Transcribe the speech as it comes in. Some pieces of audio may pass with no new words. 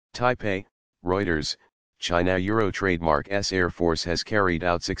Taipei, Reuters, China Euro trademark S Air Force has carried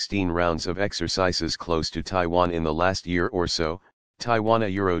out 16 rounds of exercises close to Taiwan in the last year or so, Taiwan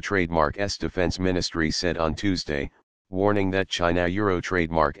Euro trademark S Defense Ministry said on Tuesday, warning that China Euro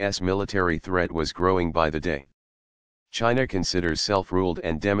trademark S military threat was growing by the day. China considers self-ruled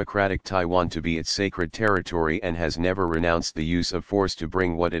and democratic Taiwan to be its sacred territory and has never renounced the use of force to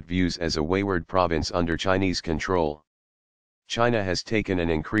bring what it views as a wayward province under Chinese control. China has taken an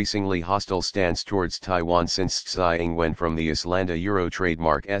increasingly hostile stance towards Taiwan since Tsai Ing-wen from the Islanda Euro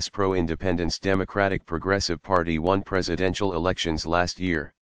trademark S pro-independence Democratic Progressive Party won presidential elections last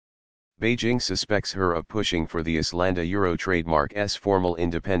year. Beijing suspects her of pushing for the Islanda Euro trademark S formal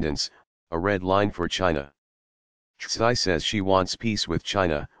independence, a red line for China. Tsai says she wants peace with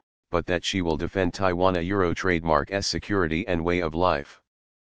China, but that she will defend Taiwan Euro trademark S security and way of life.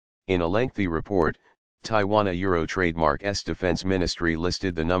 In a lengthy report, Taiwan Euro trademark S Defense Ministry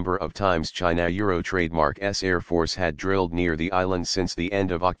listed the number of times China Euro trademark S Air Force had drilled near the island since the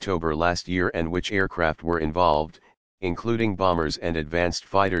end of October last year and which aircraft were involved, including bombers and advanced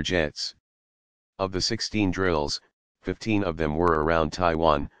fighter jets. Of the 16 drills, 15 of them were around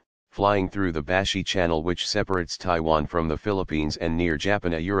Taiwan, flying through the Bashi Channel which separates Taiwan from the Philippines and near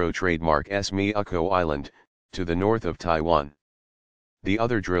Japan Euro trademark S Miyako Island, to the north of Taiwan. The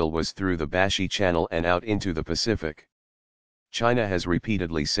other drill was through the Bashi Channel and out into the Pacific. China has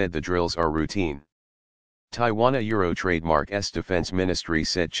repeatedly said the drills are routine. Taiwan Euro trademark S Defense Ministry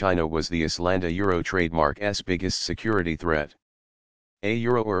said China was the Islanda Euro trademark S biggest security threat.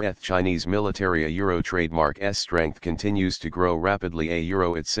 Chinese military Euro trademark S strength continues to grow rapidly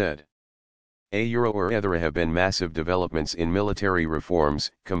it said. There have been massive developments in military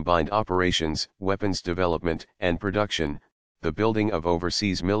reforms, combined operations, weapons development and production, the building of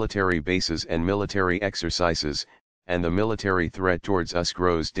overseas military bases and military exercises, and the military threat towards us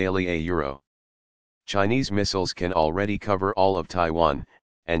grows daily Chinese missiles can already cover all of Taiwan,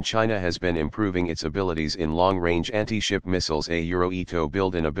 and China has been improving its abilities in long-range anti-ship missiles to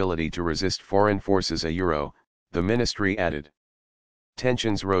build an ability to resist foreign forces the ministry added.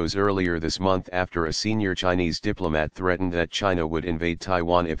 Tensions rose earlier this month after a senior Chinese diplomat threatened that China would invade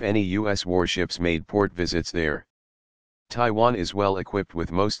Taiwan if any U.S. warships made port visits there. Taiwan is well equipped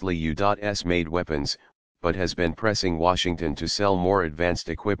with mostly U.S.-made weapons, but has been pressing Washington to sell more advanced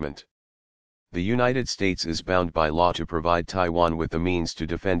equipment. The United States is bound by law to provide Taiwan with the means to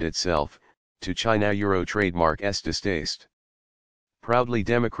defend itself, to China Euro trademark S distaste. Proudly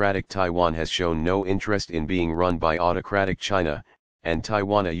democratic Taiwan has shown no interest in being run by autocratic China, and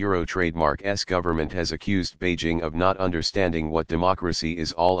Taiwan Euro trademark S government has accused Beijing of not understanding what democracy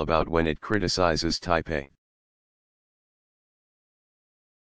is all about when it criticizes Taipei.